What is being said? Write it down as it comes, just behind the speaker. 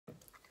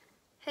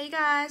Hey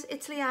guys,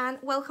 it's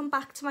Leanne. Welcome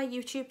back to my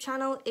YouTube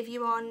channel. If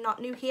you are not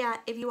new here,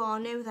 if you are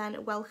new,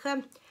 then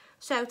welcome.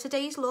 So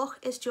today's look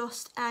is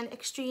just an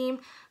extreme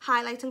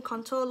highlight and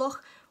contour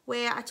look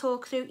where I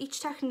talk through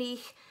each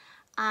technique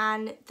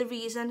and the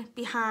reason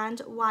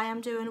behind why I'm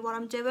doing what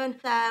I'm doing.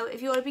 So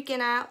if you're a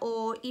beginner,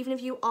 or even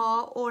if you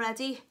are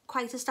already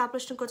quite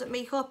established and good at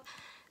makeup,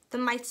 there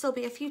might still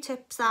be a few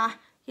tips that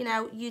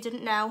you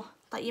didn't know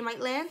that you might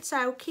learn,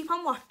 so keep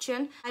on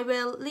watching. I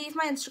will leave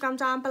my Instagram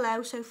down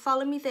below, so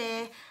follow me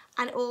there,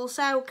 and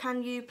also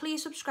can you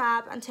please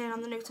subscribe and turn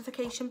on the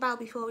notification bell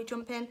before we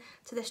jump in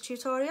to this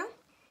tutorial.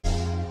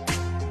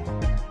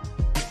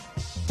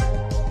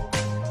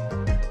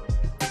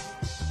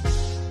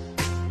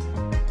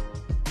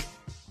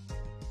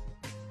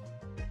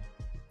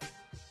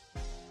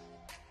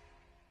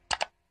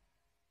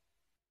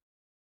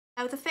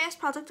 Now the first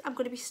product I'm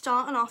going to be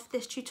starting off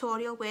this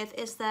tutorial with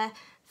is the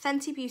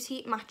Fenty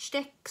Beauty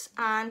matchsticks,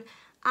 and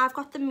I've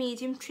got the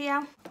medium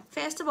trio.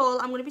 First of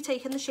all, I'm going to be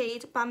taking the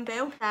shade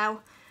Bamboo.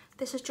 Now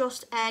this is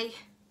just a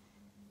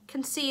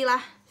concealer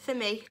for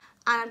me,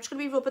 and I'm just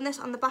going to be rubbing this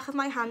on the back of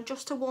my hand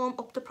just to warm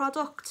up the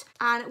product.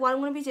 And what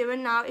I'm going to be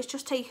doing now is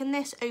just taking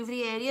this over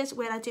the areas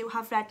where I do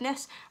have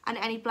redness and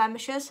any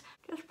blemishes.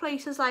 Just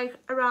places like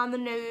around the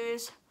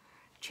nose,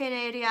 chin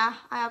area.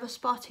 I have a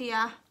spot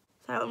here,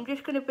 so I'm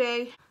just going to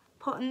be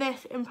putting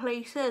this in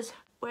places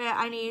where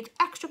I need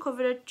extra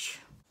coverage.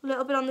 A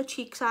little bit on the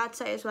cheeks, I'd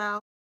say, as well.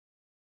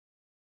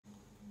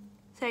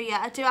 So yeah,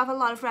 I do have a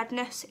lot of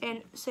redness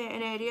in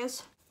certain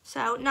areas.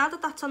 So now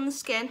that that's on the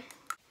skin,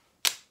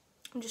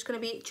 I'm just going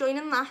to be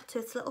joining that to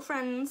its little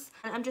friends.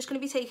 And I'm just going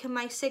to be taking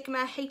my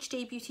Sigma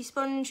HD Beauty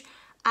Sponge,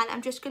 and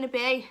I'm just going to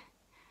be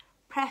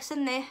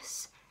pressing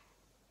this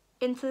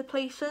into the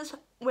places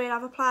where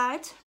I've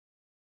applied.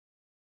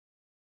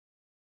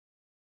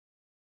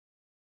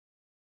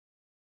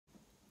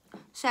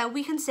 So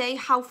we can see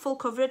how full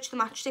coverage the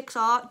matchsticks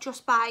are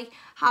just by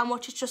how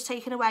much it's just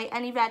taken away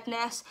any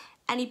redness,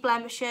 any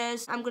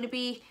blemishes. I'm going to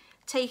be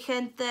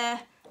taking the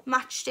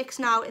matchsticks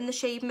now in the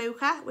shade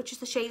Mocha, which is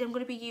the shade I'm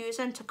going to be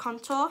using to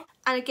contour.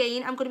 And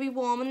again, I'm going to be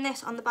warming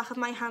this on the back of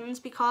my hands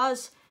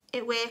because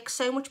it works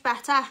so much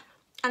better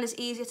and is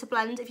easier to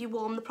blend if you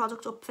warm the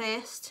product up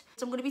first.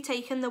 So I'm going to be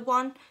taking the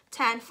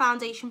 110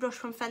 foundation brush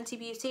from Fenty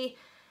Beauty.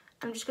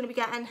 I'm just going to be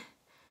getting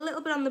a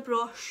little bit on the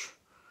brush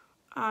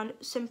and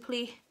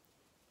simply,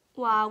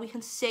 wow, we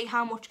can see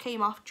how much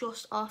came off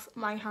just off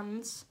my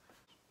hands.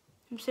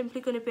 I'm simply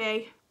going to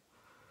be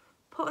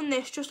putting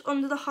this just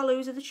under the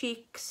hollows of the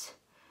cheeks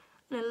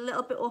and a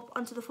little bit up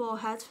onto the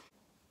forehead.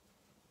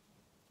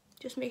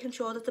 Just making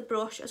sure that the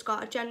brush has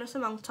got a generous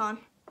amount on.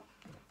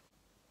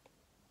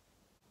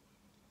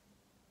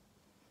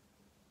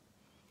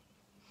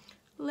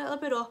 A little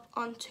bit up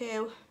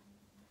onto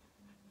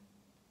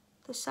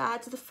the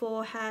sides of the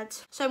forehead.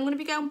 So I'm going to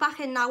be going back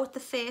in now with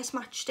the first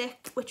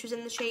matchstick, which was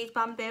in the shade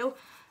Bamboo.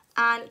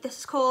 And this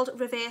is called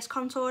reverse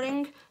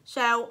contouring.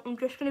 So I'm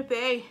just going to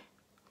be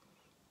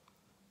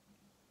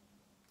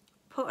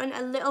putting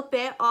a little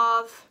bit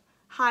of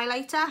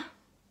highlighter,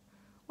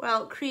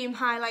 well, cream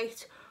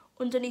highlight,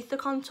 underneath the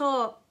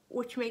contour,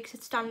 which makes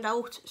it stand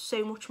out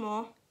so much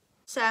more.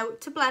 So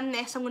to blend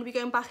this, I'm going to be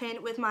going back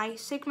in with my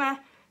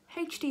Sigma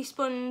HD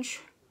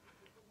sponge,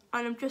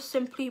 and I'm just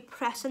simply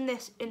pressing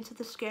this into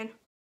the skin.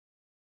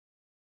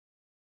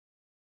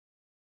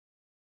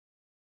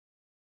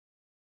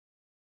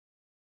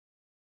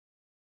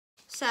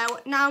 So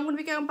now I'm going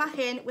to be going back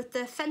in with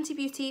the Fenty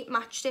Beauty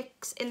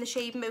matchsticks in the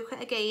shade Mocha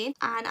again,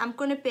 and I'm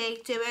going to be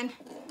doing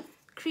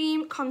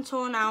cream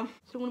contour now.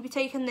 So I'm going to be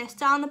taking this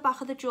down the back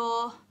of the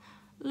jaw,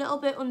 a little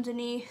bit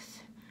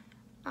underneath,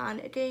 and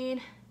again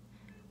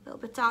a little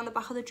bit down the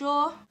back of the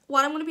jaw.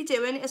 What I'm going to be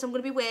doing is I'm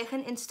going to be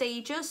working in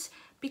stages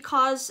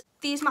because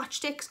these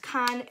matchsticks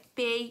can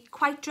be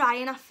quite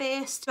drying at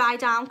first, dry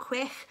down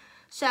quick.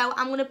 So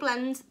I'm going to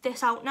blend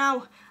this out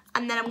now,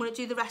 and then I'm going to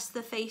do the rest of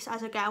the face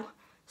as I go.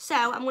 So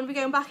I'm going to be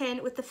going back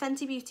in with the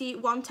Fenty Beauty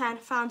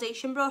 110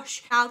 foundation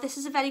brush. Now this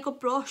is a very good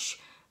brush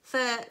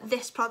for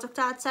this product,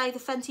 I'd say. The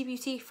Fenty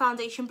Beauty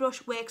foundation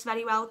brush works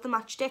very well with the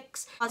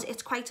matchsticks because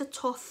it's quite a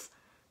tough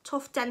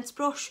dense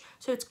brush,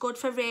 so it's good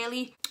for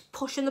really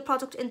pushing the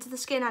product into the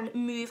skin and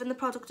moving the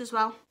product as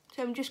well.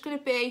 So I'm just going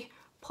to be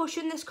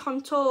pushing this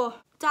contour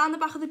down the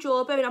back of the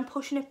jawbone and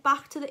pushing it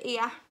back to the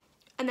ear,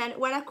 and then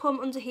when I come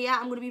under here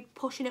I'm going to be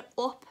pushing it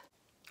up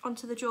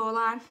onto the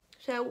jawline.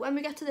 So when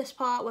we get to this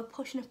part, we're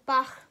pushing it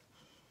back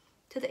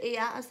to the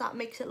ear, as that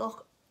makes it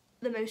look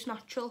the most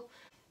natural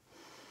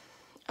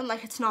and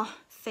like it's not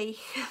fake.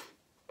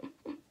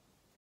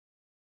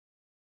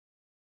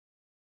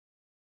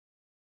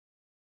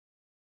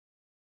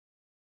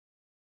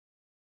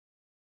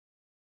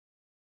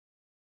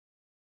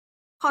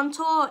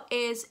 Contour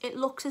is, it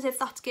looks as if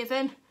that's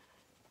given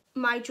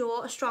my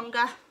jaw a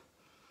stronger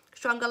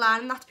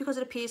line, and that's because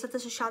it appears that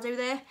there's a shadow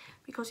there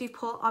because we've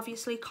put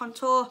obviously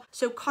contour.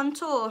 So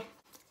contour,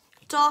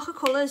 darker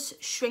colours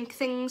shrink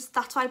things,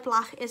 that's why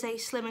black is a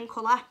slimming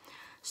colour.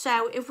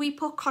 So if we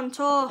put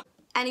contour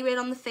anywhere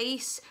on the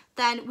face,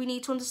 then we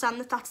need to understand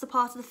that that's the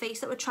part of the face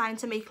that we're trying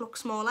to make look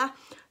smaller.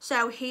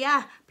 So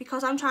here,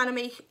 because I'm trying to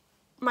make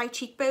my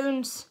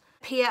cheekbones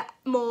appear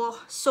more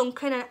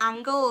sunken and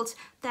angled,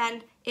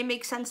 then it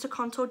makes sense to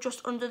contour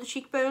just under the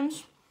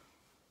cheekbones.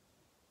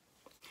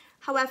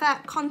 However,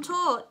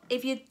 contour,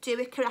 if you do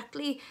it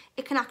correctly,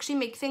 it can actually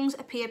make things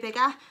appear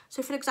bigger.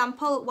 So for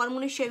example, what I'm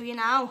going to show you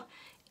now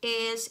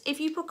is if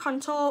you put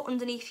contour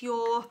underneath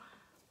your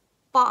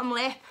bottom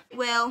lip, it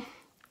will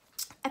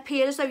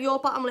appear as though your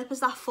bottom lip is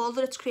that full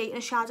that it's creating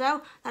a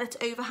shadow, that it's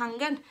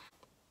overhanging.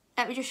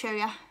 Let me just show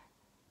you.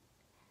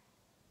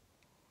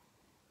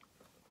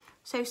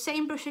 So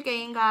same brush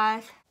again,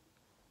 guys.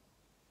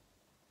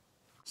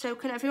 So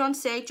can everyone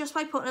see, just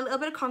by putting a little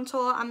bit of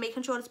contour and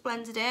making sure it's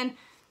blended in,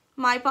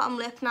 my bottom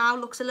lip now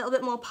looks a little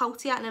bit more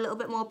poutier and a little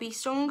bit more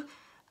bee-stung,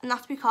 and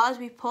that's because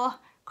we put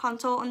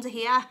contour under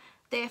here,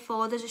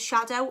 therefore there's a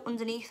shadow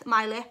underneath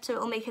my lip, so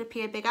it'll make it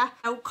appear bigger.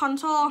 Now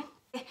contour,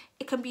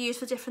 it can be used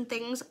for different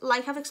things.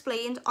 Like I've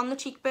explained, on the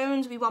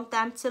cheekbones we want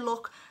them to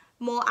look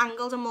more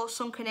angled and more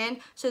sunken in,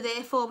 so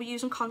therefore we're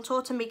using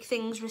contour to make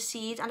things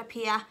recede and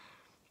appear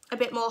a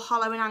bit more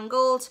hollow and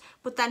angled.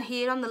 But then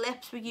here on the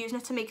lips we're using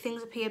it to make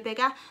things appear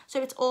bigger,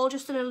 so it's all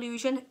just an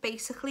illusion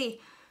basically.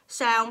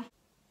 So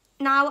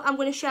now I'm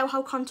going to show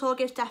how contour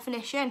gives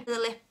definition to the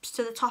lips,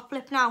 to the top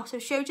lip now. So I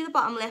showed you the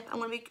bottom lip, I'm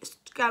going to be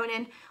going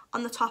in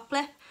on the top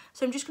lip.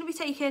 So I'm just going to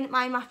be taking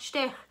my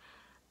matchstick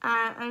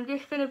and I'm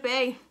just going to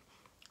be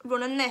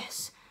running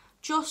this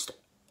just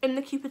in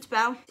the cupid's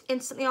bow.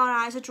 Instantly our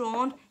eyes are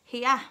drawn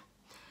here,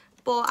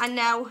 but I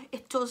know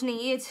it does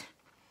need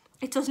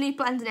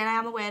blending in, I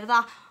am aware of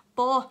that,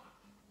 but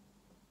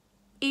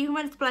even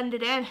when it's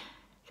blended in,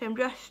 so I'm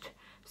just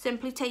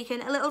simply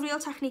taking a little Real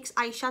Techniques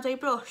eyeshadow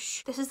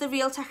brush. This is the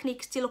Real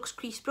Techniques Deluxe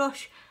Crease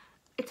Brush.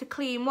 It's a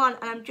clean one,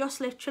 and I'm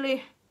just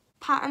literally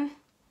patting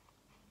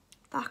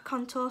that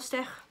contour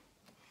stick.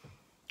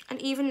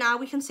 And even now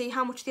we can see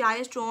how much the eye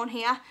is drawn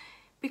here.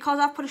 Because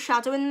I've put a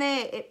shadow in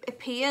there, it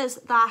appears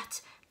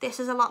that this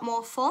is a lot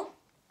more full.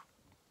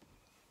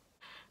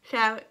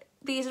 So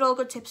these are all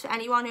good tips for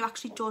anyone who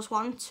actually does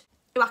want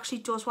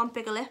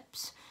bigger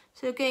lips.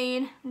 So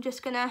again, I'm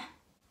just gonna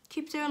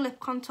keep doing lip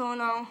contour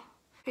now,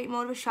 create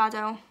more of a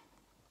shadow.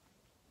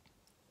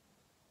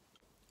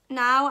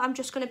 Now I'm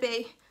just gonna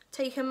be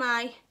taking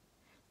my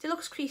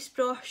Deluxe Crease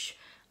brush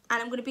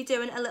and I'm gonna be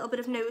doing a little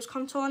bit of nose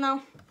contour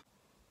now.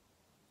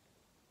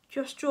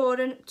 Just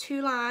drawing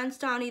 2 lines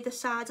down either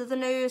side of the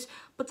nose,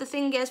 but the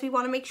thing is we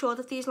want to make sure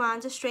that these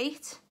lines are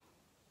straight.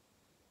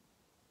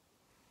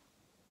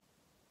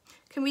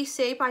 Can we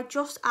see by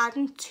just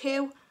adding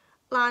 2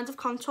 lines of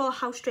contour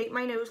how straight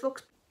my nose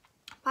looks?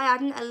 By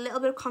adding a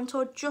little bit of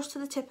contour just to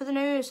the tip of the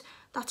nose,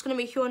 that's going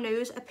to make your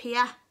nose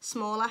appear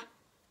smaller.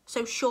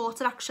 So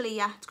shorter actually,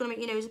 yeah, it's going to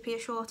make your nose appear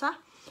shorter.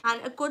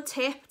 And a good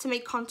tip to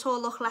make contour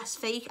look less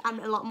fake and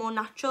a lot more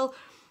natural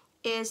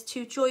is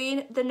to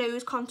join the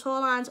nose contour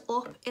lines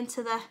up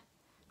into the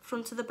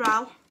front of the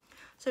brow.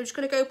 So I'm just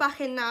going to go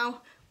back in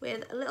now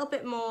with a little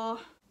bit more,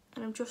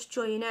 and I'm just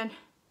joining the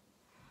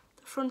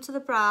front of the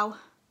brow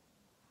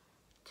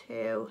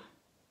to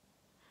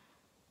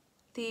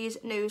these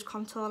nose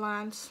contour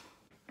lines.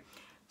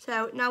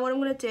 So now what I'm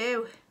going to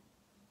do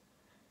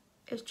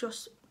is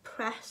just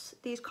press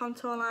these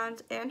contour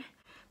lines in,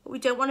 but we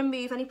don't want to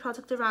move any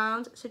product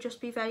around, so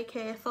just be very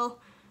careful.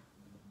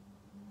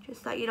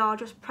 Just that you are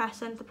just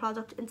pressing the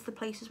product into the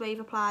places where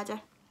you've applied it.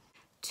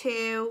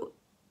 To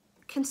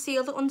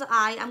conceal the under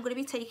eye, I'm going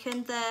to be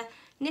taking the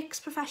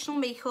NYX Professional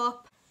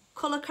Makeup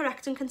Colour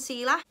Correcting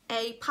Concealer,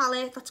 a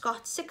palette that's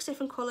got 6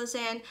 different colours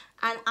in,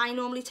 and I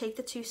normally take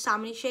the 2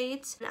 salmony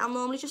shades. And I'll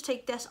normally just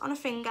take this on a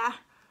finger,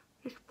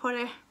 just put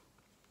it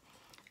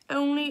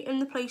only in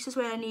the places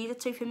where I need it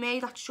to. For me,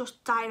 that's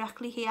just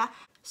directly here.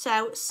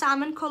 So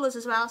salmon colours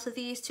as well, so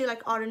these 2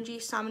 like orangey,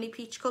 salmony,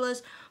 peach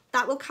colours,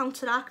 that will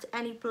counteract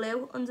any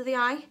blue under the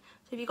eye.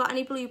 So if you've got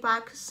any blue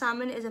bags,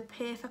 salmon is a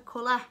perfect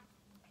colour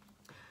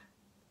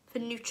for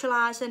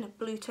neutralising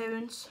blue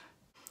tones.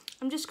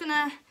 I'm just going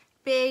to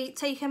be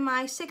taking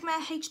my Sigma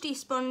HD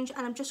sponge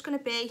and I'm just going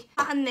to be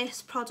patting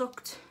this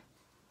product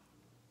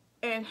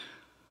in.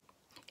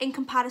 In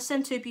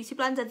comparison to a beauty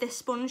blender, this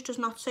sponge does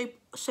not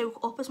soak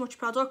up as much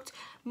product,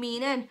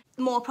 meaning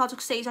more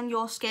product stays on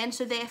your skin,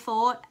 so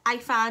therefore I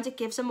find it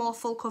gives a more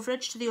full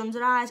coverage to the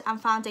under eyes and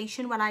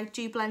foundation when I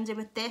do blend in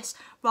with this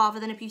rather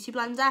than a beauty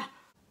blender.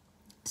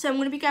 So I'm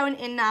going to be going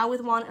in now with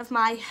one of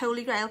my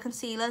Holy Grail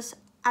concealers.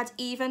 I'd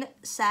even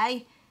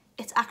say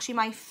it's actually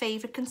my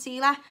favourite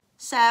concealer.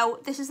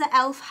 So this is the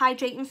e.l.f.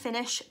 Hydrating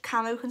Finish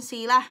Camo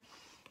Concealer.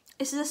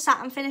 This is a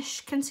satin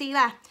finish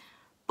concealer,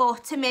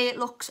 but to me it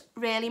looks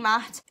really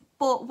matte.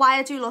 But why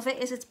I do love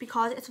it is it's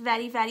because it's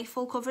very, very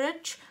full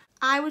coverage.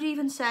 I would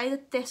even say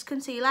that this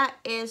concealer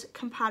is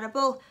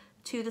comparable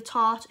to the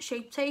Tarte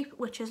Shape Tape,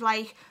 which is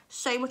like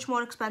so much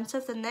more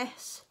expensive than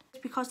this.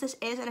 Because this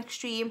is an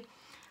extreme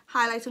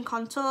highlight and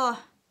contour,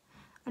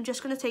 I'm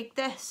just going to take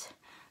this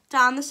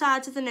down the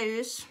sides of the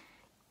nose.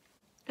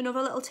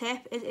 Another little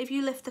tip is if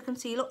you lift the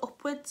concealer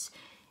upwards,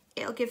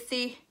 it'll give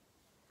the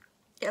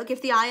it'll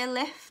give the eye a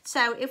lift.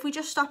 So if we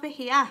just stop it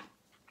here,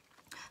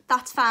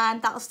 that's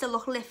fine, that'll still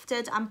look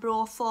lifted and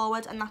brought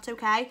forward, and that's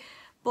okay.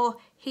 But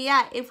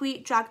here, if we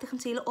drag the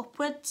concealer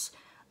upwards,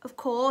 of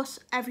course,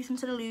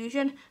 everything's an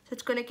illusion, so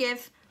it's going to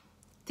give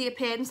the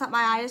appearance that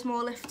my eye is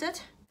more lifted.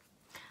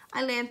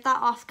 I learned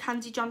that off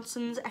Candy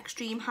Johnson's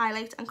Extreme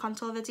Highlight and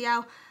Contour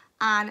video,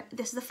 and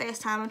this is the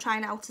first time I'm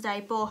trying it out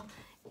today, but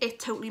it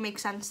totally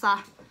makes sense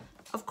that,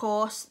 of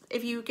course,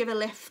 if you give a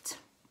lift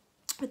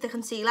with the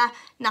concealer,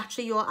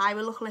 naturally your eye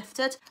will look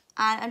lifted.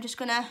 And I'm just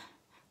going to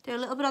do a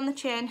little bit on the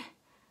chin,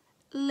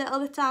 a little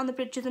bit down the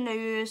bridge of the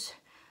nose,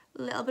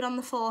 a little bit on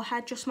the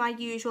forehead, just my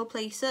usual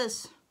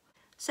places.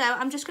 So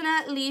I'm just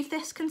going to leave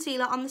this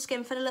concealer on the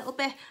skin for a little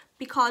bit,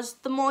 because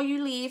the more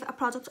you leave a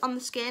product on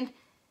the skin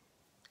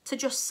to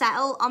just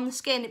settle on the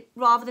skin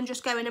rather than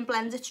just go in and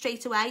blend it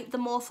straight away, the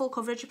more full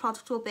coverage your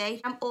product will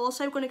be. I'm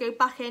also going to go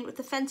back in with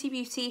the Fenty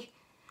Beauty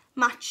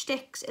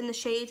matchsticks in the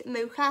shade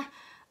Mocha,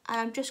 and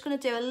I'm just going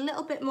to do a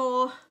little bit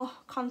more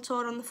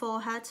contour on the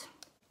forehead.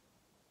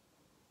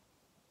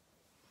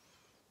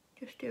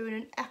 Just doing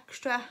an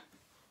extra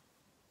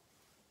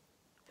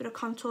bit of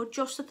contour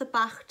just at the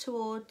back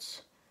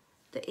towards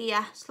the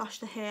ear /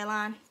 the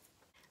hairline.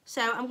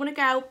 So I'm going to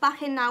go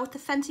back in now with the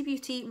Fenty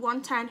Beauty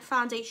 110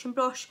 foundation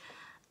brush,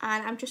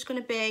 and I'm just going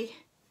to be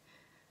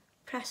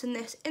pressing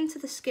this into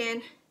the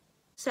skin.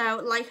 So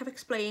like I've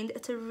explained,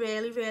 it's a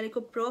really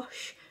good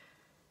brush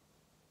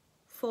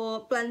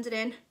for blending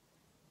in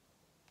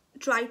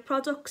dry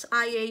products,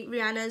 i.e.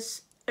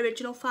 Rihanna's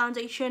original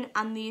foundation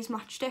and these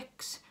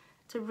matchsticks.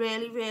 It's a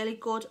really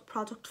good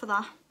product for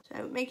that.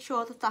 So make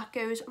sure that that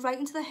goes right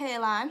into the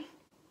hairline,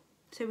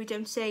 so we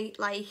don't see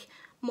like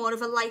more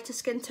of a lighter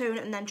skin tone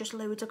and then just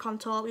loads of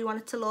contour. We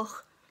want it to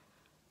look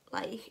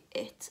like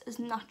it's as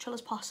natural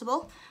as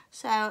possible.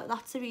 So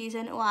that's the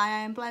reason why I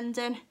am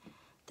blending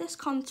this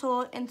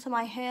contour into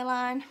my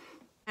hairline.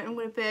 And I'm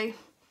going to be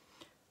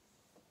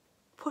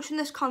pushing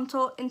this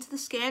contour into the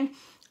skin,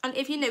 and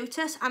if you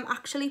notice, I'm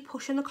actually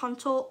pushing the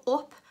contour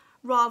up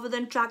rather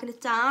than dragging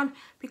it down,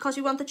 because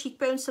we want the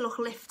cheekbones to look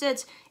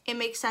lifted. It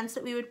makes sense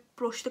that we would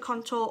brush the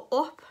contour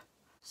up.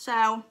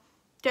 So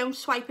don't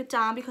swipe it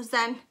down, because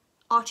then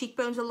our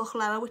cheekbones will look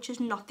lower, which is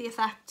not the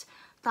effect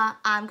that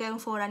I'm going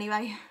for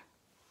anyway.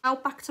 Now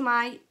back to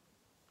my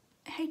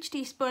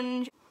HD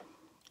sponge,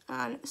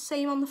 and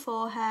same on the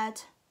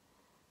forehead.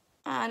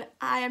 And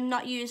I am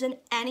not using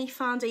any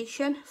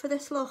foundation for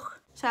this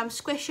look. So I'm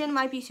squishing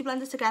my beauty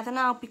blender together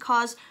now,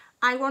 because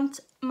I want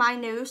my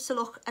nose to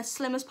look as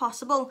slim as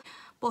possible,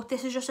 but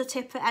this is just a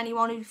tip for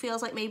anyone who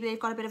feels like maybe they've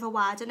got a bit of a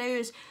wider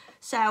nose.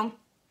 So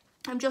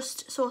I'm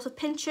just sort of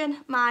pinching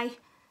my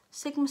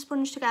Sigma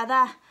sponge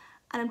together,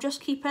 and I'm just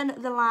keeping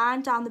the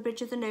line down the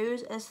bridge of the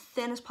nose as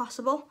thin as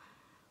possible.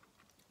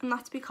 And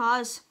that's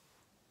because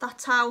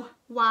that's how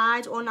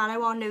wide or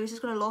narrow our nose is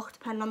going to look,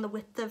 depending on the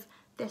width of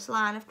this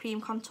line of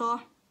cream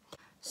contour.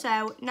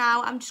 So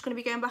now I'm just going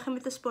to be going back in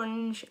with the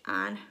sponge,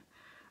 and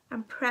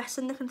I'm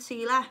pressing the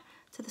concealer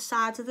to the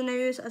sides of the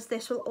nose, as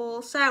this will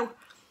also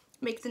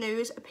make the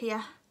nose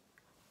appear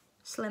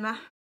slimmer.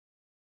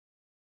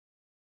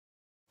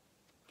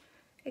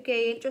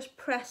 Again, just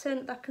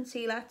pressing that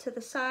concealer to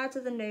the sides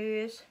of the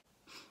nose.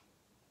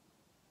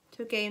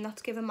 So again,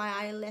 that's giving my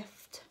eye a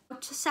lift.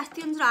 To set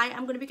the under eye,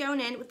 I'm going to be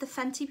going in with the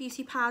Fenty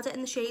Beauty powder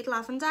in the shade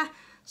Lavender.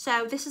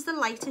 So this is the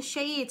lightest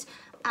shade,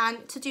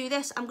 and to do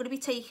this, I'm going to be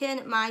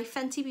taking my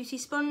Fenty Beauty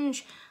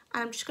sponge,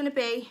 and I'm just going to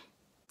be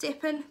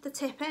dipping the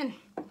tip in.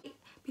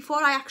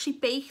 Before I actually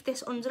bake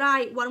this under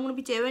eye, what I'm going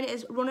to be doing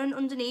is running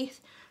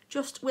underneath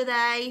just with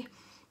a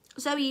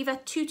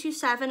Zoeva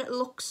 227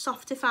 Luxe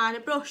Soft Definer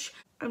brush.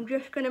 I'm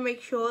just going to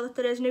make sure that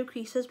there is no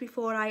creases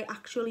before I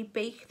actually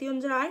bake the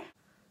under eye.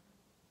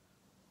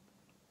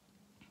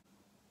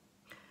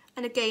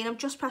 And again, I'm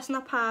just pressing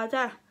that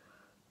powder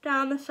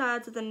down the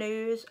sides of the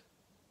nose,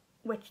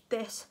 which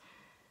this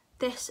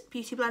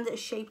beauty blender is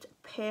shaped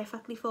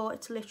perfectly for.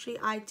 It's literally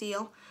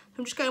ideal.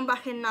 I'm just going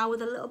back in now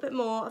with a little bit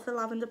more of the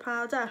lavender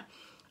powder.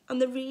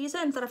 And the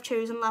reason that I've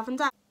chosen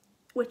lavender,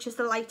 which is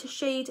the lightest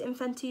shade in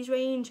Fenty's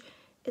range,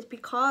 is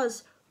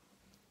because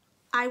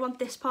I want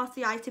this part of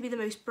the eye to be the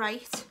most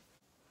bright.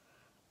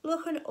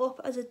 Looking up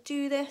as I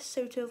do this,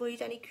 so to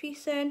avoid any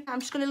creasing. I'm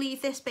just going to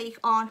leave this bake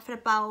on for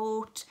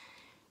about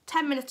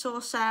 10 minutes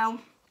or so.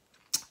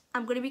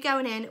 I'm going to be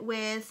going in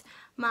with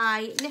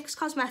my NYX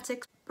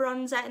Cosmetics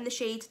bronzer in the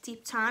shade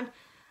Deep Tan,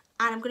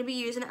 and I'm going to be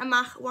using a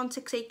MAC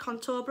 168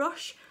 contour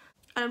brush,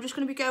 and I'm just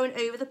going to be going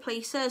over the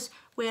places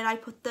where I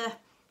put the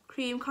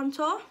cream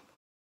contour.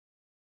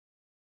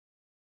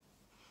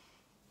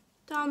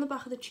 Down the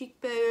back of the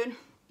cheekbone,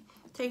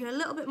 taking a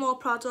little bit more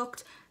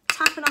product,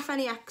 tapping off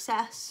any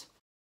excess.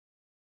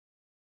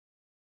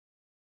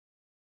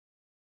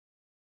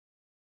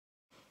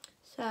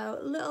 So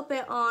a little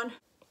bit on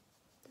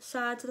the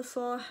sides of the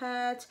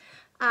forehead,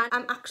 and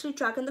I'm actually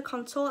dragging the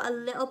contour a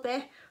little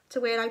bit to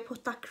where I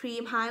put that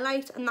cream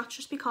highlight, and that's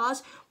just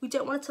because we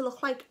don't want it to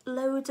look like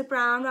loads of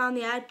brown around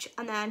the edge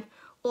and then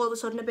all of a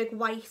sudden a big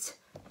white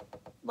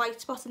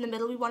spot in the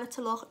middle. We want it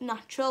to look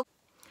natural.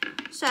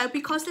 So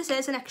because this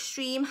is an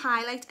extreme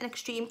highlight and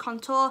extreme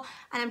contour,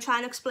 and I'm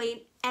trying to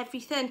explain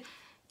everything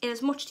in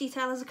as much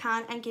detail as I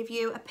can and give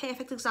you a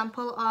perfect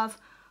example of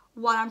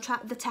what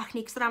the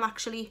techniques that I'm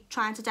actually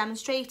trying to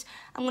demonstrate,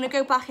 I'm going to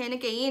go back in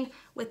again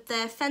with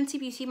the Fenty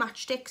Beauty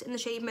matchsticks in the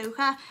shade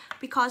Mocha,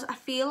 because I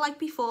feel like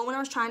before when I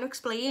was trying to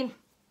explain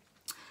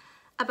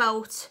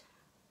about,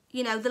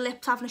 you know, the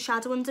lips having a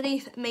shadow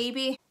underneath,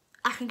 maybe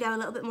I can go a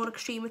little bit more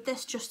extreme with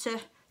this just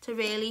to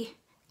really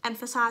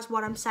emphasise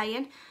what I'm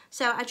saying.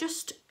 So I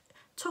just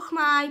took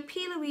my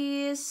P.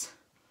 Louise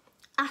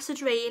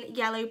Acid Rain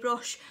yellow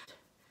brush,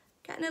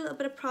 getting a little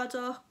bit of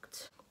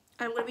product,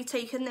 and I'm going to be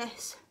taking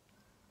this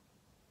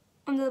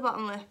under the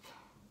bottom lip.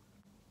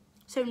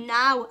 So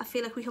now I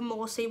feel like we can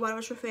more see what I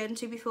was referring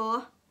to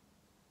before,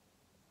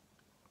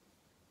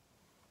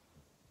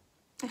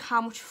 like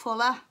how much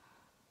fuller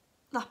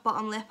that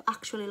bottom lip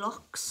actually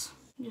looks.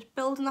 I'm just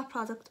building that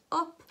product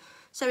up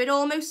so it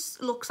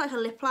almost looks like a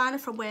lip liner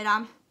from where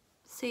I'm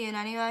seeing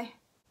anyway.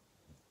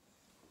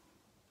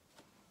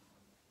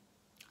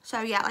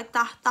 So yeah, like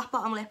that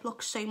bottom lip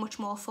looks so much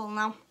more full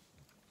now.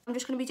 I'm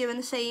just going to be doing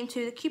the same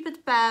to the Cupid's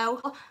bow,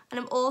 and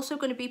I'm also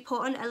going to be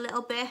putting a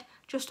little bit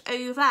just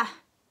over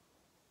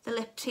the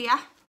lips here.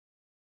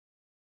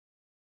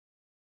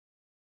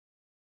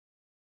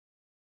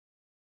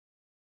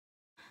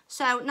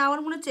 So now what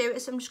I'm going to do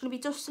is I'm just going to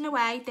be dusting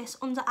away this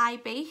under eye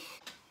bake,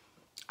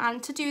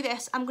 and to do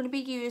this I'm going to be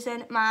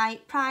using my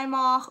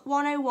Primark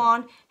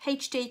 101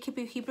 HD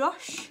Kabuki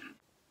brush.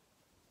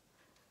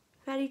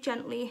 Very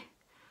gently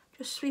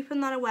just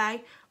sweeping that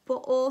away, but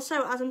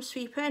also as I'm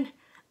sweeping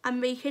I'm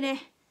making it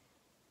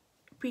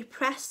be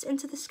pressed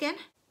into the skin.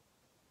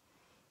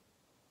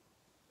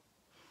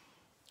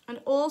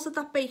 And all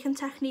that baking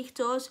technique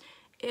does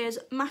is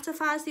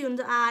mattifies the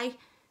under eye,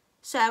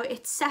 so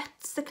it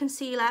sets the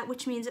concealer,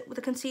 which means that the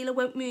concealer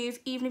won't move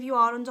even if you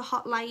are under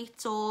hot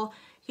light, or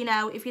you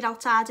know, if you're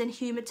outside in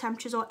humid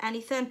temperatures or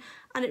anything,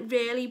 and it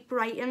really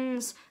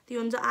brightens the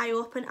under eye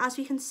up. And as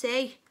we can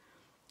see,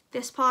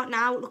 this part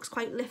now looks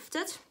quite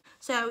lifted.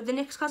 So the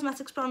NYX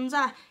Cosmetics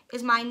bronzer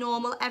is my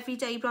normal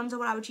everyday bronzer,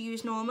 what I would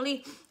use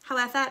normally.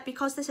 However,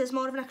 because this is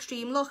more of an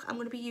extreme look, I'm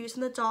going to be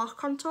using the dark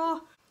contour.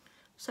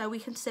 So we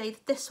can see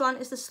that this one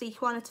is the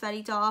sleek one, it's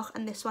very dark,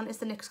 and this one is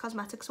the NYX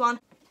Cosmetics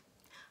one.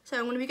 So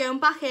I'm going to be going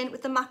back in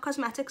with the MAC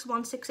Cosmetics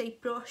 168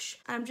 brush,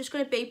 and I'm just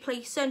going to be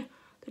placing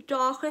the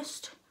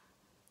darkest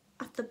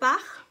at the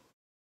back.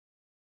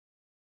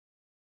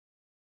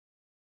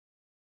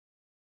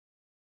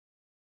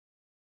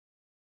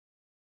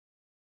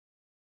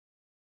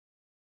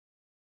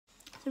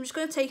 So I'm just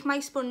going to take my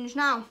sponge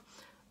now,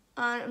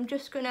 and I'm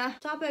just going to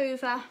dab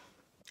over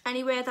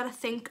anywhere that I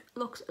think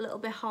looks a little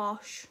bit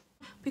harsh.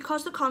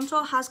 Because the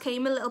contour has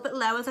came a little bit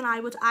lower than I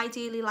would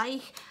ideally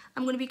like,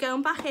 I'm going to be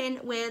going back in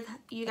with,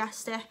 you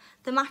guessed it,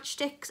 the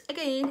matchsticks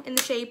again in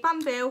the shade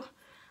Bamboo,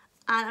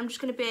 and I'm just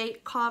going to be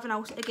carving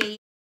out again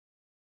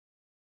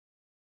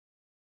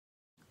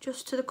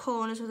just to the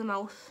corners of the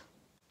mouth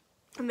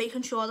and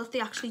making sure that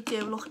they actually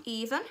do look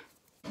even.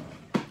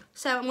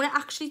 So I'm going to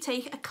actually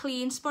take a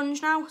clean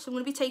sponge now, so I'm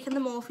going to be taking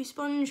the Morphe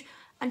sponge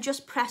and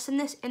just pressing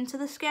this into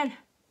the skin.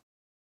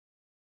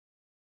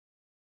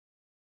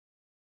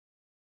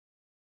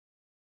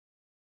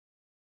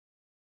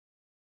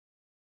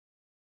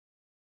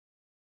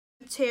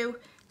 To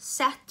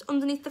set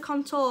underneath the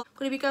contour, I'm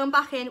going to be going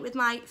back in with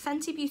my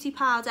Fenty Beauty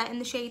powder in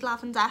the shade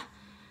Lavender,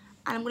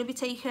 and I'm going to be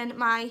taking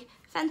my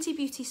Fenty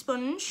Beauty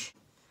sponge,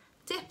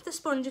 dip the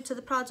sponge into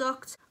the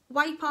product,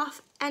 wipe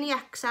off any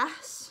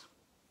excess,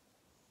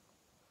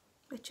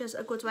 which is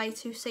a good way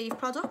to save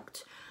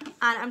product, and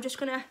I'm just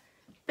going to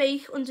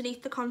bake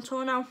underneath the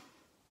contour now.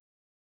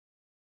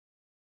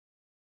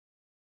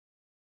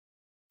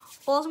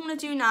 All I'm going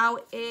to do now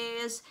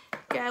is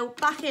go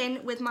back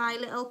in with my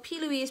little P.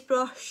 Louise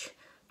brush,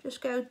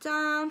 just go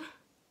down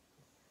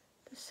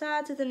the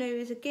side of the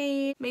nose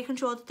again, making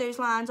sure that those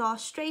lines are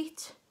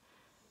straight,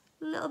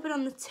 a little bit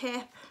on the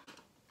tip,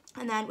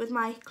 and then with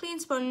my clean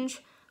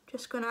sponge,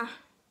 just going to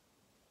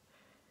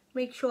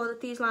make sure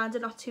that these lines are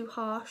not too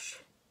harsh.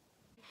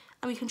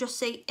 And we can just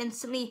see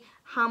instantly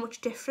how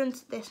much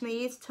difference this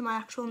made to my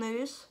actual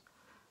nose.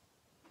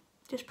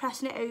 Just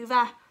pressing it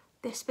over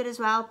this bit as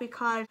well,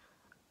 because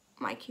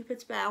my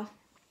Cupid's bow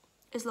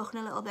is looking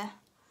a little bit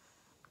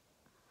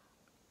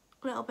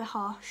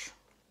harsh.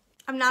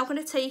 I'm now going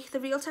to take the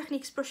Real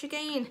Techniques brush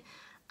again,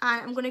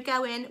 and I'm going to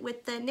go in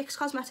with the NYX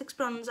Cosmetics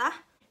bronzer,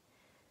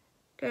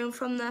 going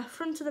from the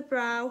front of the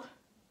brow.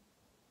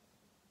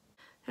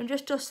 I'm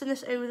just dusting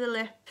this over the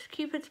lips,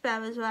 Cupid's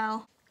bow as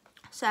well.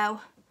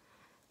 So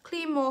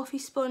clean Morphe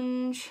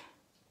sponge.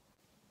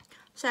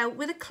 So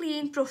with a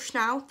clean brush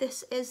now,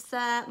 this is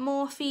the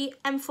Morphe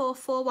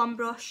M441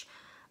 brush.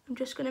 I'm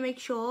just going to make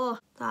sure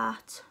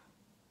that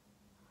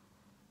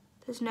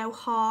there's no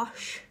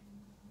harsh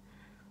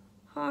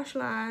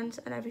lines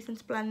and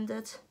everything's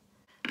blended.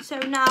 So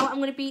now I'm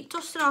going to be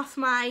dusting off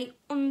my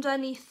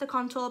underneath the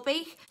contour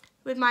bake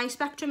with my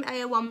Spectrum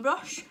A01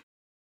 brush.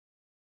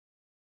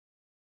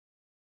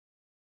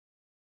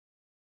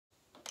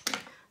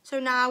 So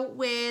now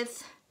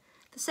with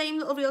the same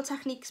little Real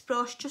Techniques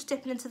brush, just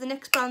dipping into the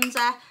NYX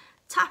bronzer,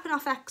 tapping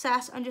off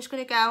excess. I'm just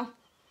going to go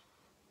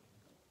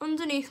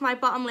underneath my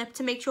bottom lip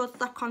to make sure that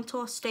that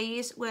contour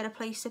stays where I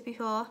placed it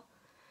before,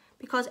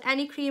 because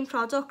any cream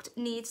product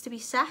needs to be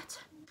set.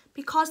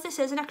 Because this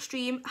is an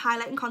extreme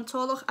highlight and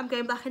contour look, I'm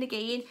going back in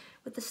again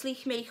with the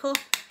Sleek Makeup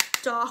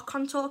Dark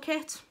Contour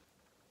Kit.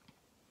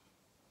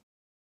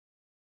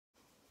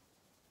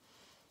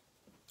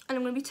 And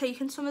I'm going to be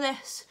taking some of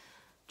this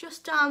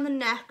just down the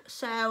neck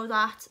so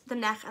that the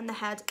neck and the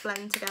head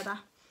blend together.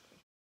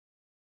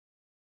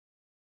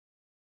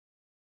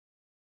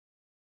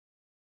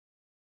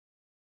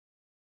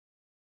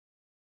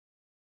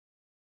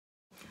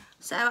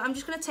 So I'm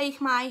just going to take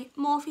my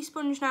Morphe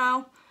sponge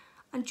now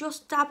and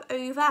just dab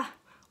over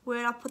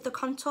where I put the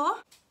contour.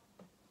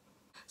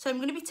 So I'm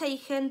going to be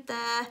taking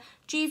the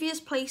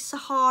Juvia's Place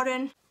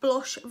Saharan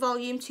Blush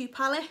Volume 2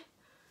 palette.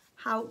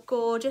 How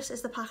gorgeous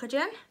is the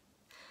packaging?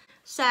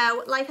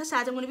 So, like I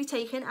said, I'm going to be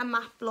taking a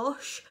matte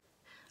blush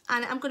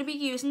and I'm going to be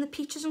using the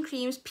Peaches and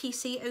Creams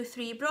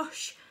PC03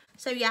 brush.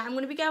 So yeah, I'm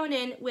going to be going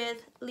in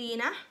with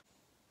Lena.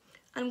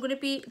 I'm going to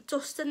be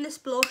dusting this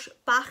blush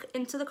back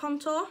into the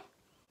contour,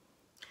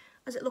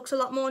 as it looks a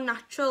lot more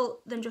natural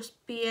than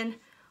just being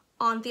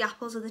on the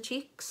apples of the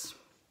cheeks.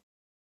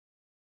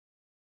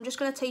 I'm just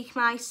going to take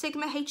my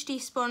Sigma HD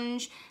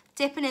sponge,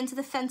 dipping into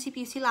the Fenty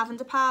Beauty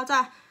Lavender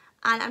Powder,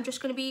 and I'm just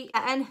going to be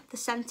getting the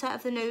centre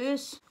of the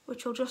nose,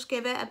 which will just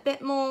give it a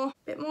bit more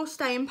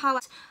staying power,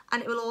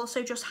 and it will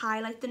also just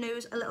highlight the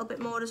nose a little bit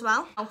more as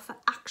well. Now for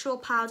actual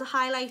powder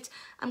highlight,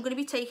 I'm going to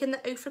be taking the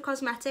Ofra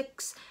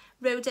Cosmetics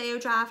Rodeo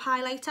Drive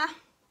highlighter.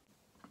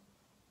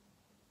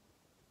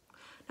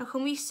 Now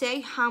can we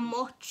see how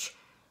much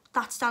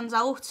that stands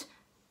out,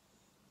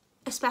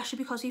 especially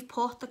because we've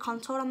put the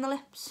contour on the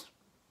lips?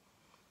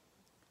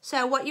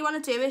 So what you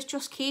want to do is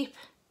just keep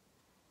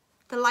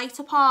the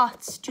lighter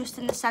parts just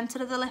in the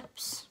centre of the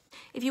lips.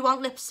 If you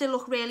want lips to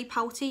look really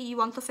pouty, you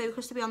want the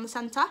focus to be on the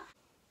centre.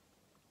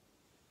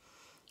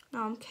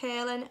 Now I'm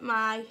curling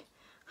my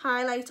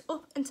highlight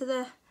up into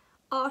the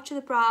arch of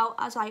the brow,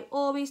 as I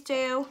always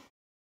do.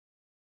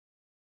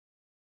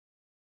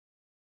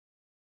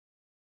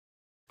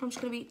 I'm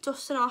just going to be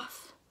dusting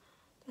off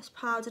this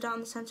powder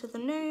down the centre of the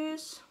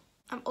nose.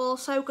 I'm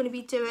also going to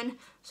be doing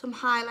some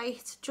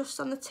highlight just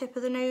on the tip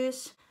of the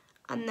nose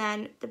and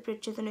then the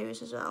bridge of the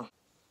nose as well.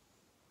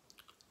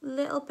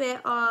 Little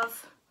bit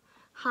of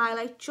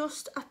highlight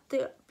just at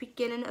the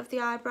beginning of the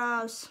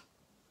eyebrows,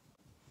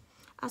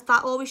 as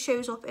that always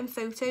shows up in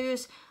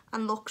photos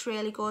and looks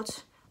really good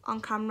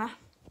on camera.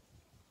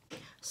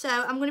 So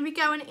I'm going to be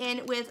going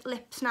in with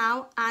lips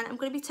now, and I'm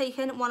going to be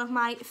taking one of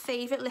my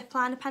favourite lip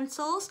liner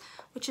pencils,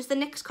 which is the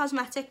NYX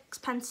Cosmetics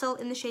pencil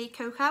in the shade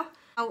Cocoa.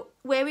 Now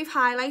where we've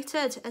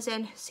highlighted, as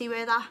in see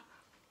where that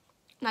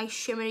nice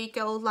shimmery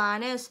gold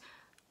line is,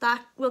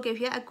 that will give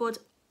you a good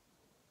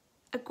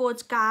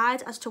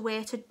guide as to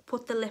where to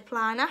put the lip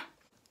liner.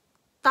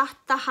 The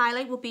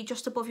highlight will be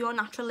just above your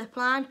natural lip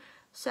line,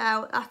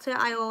 so that's where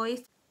I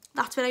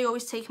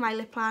always take my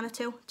lip liner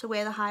to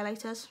where the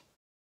highlight is.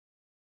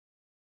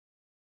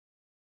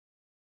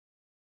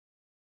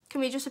 Can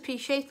we just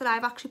appreciate that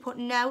I've actually put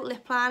no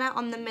lip liner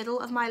on the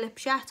middle of my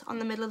lips yet, on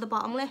the middle of the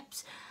bottom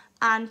lips,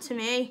 and to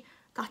me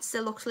that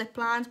still looks lip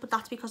lined, but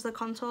that's because of the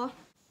contour.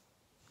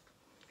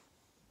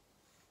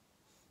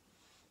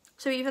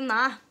 So even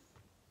that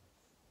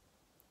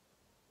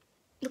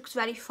looks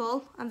very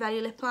full and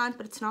very lip lined,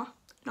 but it's not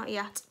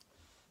yet.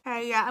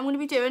 Yeah, I'm going to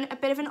be doing a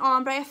bit of an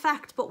ombre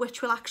effect, but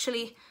which will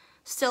actually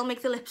still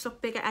make the lips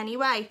look bigger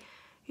anyway,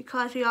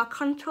 because we are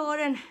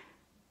contouring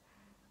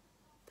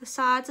the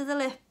sides of the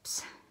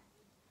lips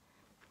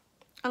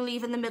and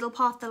leaving the middle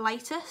part the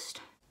lightest,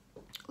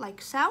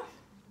 like so.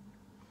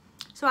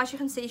 So as you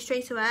can see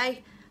straight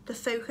away, the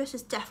focus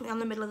is definitely on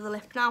the middle of the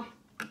lip now.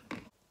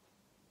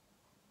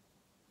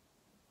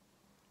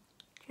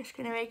 Just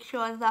going to make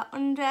sure that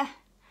under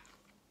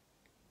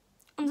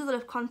the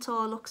lip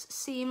contour looks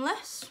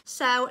seamless.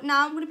 So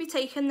now I'm going to be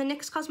taking the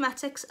NYX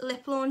Cosmetics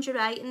Lip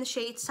Lingerie in the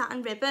shade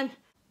Satin Ribbon.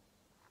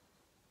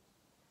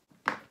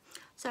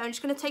 So I'm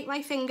just going to take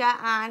my finger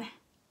and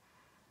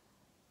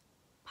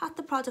pat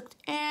the product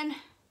in.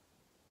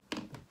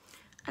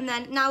 And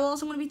then now all I'm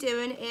going to be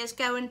doing is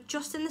going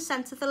just in the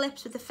centre of the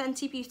lips with the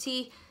Fenty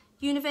Beauty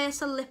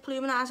Universal Lip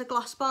Luminizer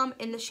Gloss Bomb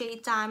in the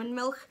shade Diamond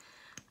Milk.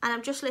 And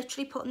I'm just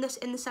literally putting this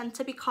in the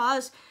centre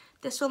because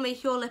this will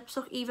make your lips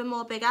look even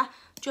more bigger.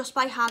 Just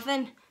by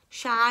having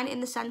shine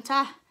in the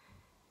centre,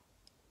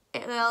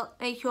 it will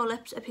make your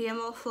lips appear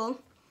more full.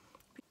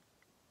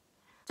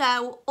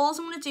 So all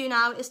I'm going to do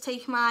now is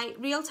take my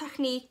Real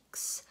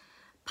Techniques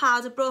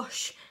powder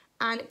brush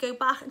and go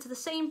back into the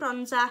same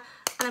bronzer,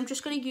 and I'm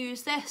just going to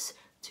use this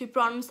to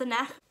bronze the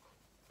neck.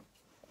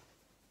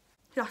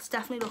 That's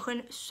definitely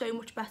looking so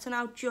much better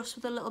now, just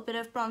with a little bit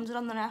of bronzer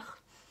on the neck.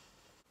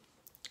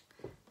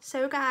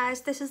 So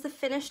guys, this is the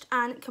finished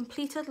and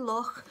completed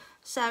look.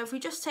 So if we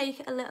just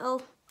take a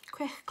little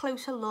quick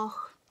closer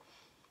look,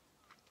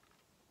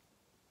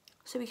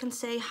 so we can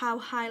see how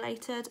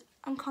highlighted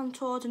and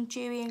contoured and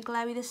dewy and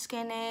glowy the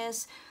skin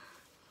is.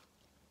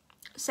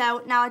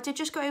 So now I did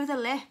just go over the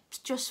lips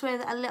just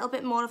with a little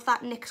bit more of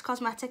that NYX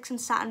Cosmetics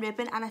and satin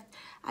ribbon, and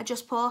I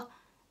just put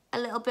a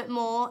little bit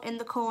more in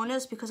the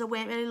corners because I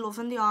weren't really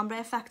loving the ombre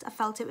effect. I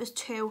felt it was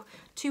too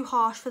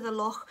harsh for the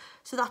look.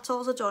 So that's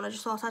all I've done. I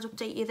just thought I'd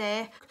update you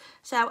there.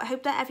 So I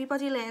hope that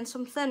everybody learned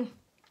something,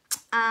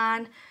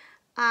 and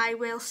I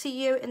will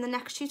see you in the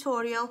next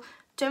tutorial.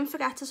 Don't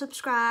forget to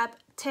subscribe,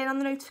 turn on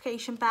the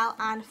notification bell,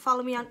 and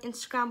follow me on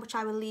Instagram, which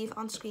I will leave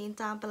on screen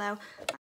down below.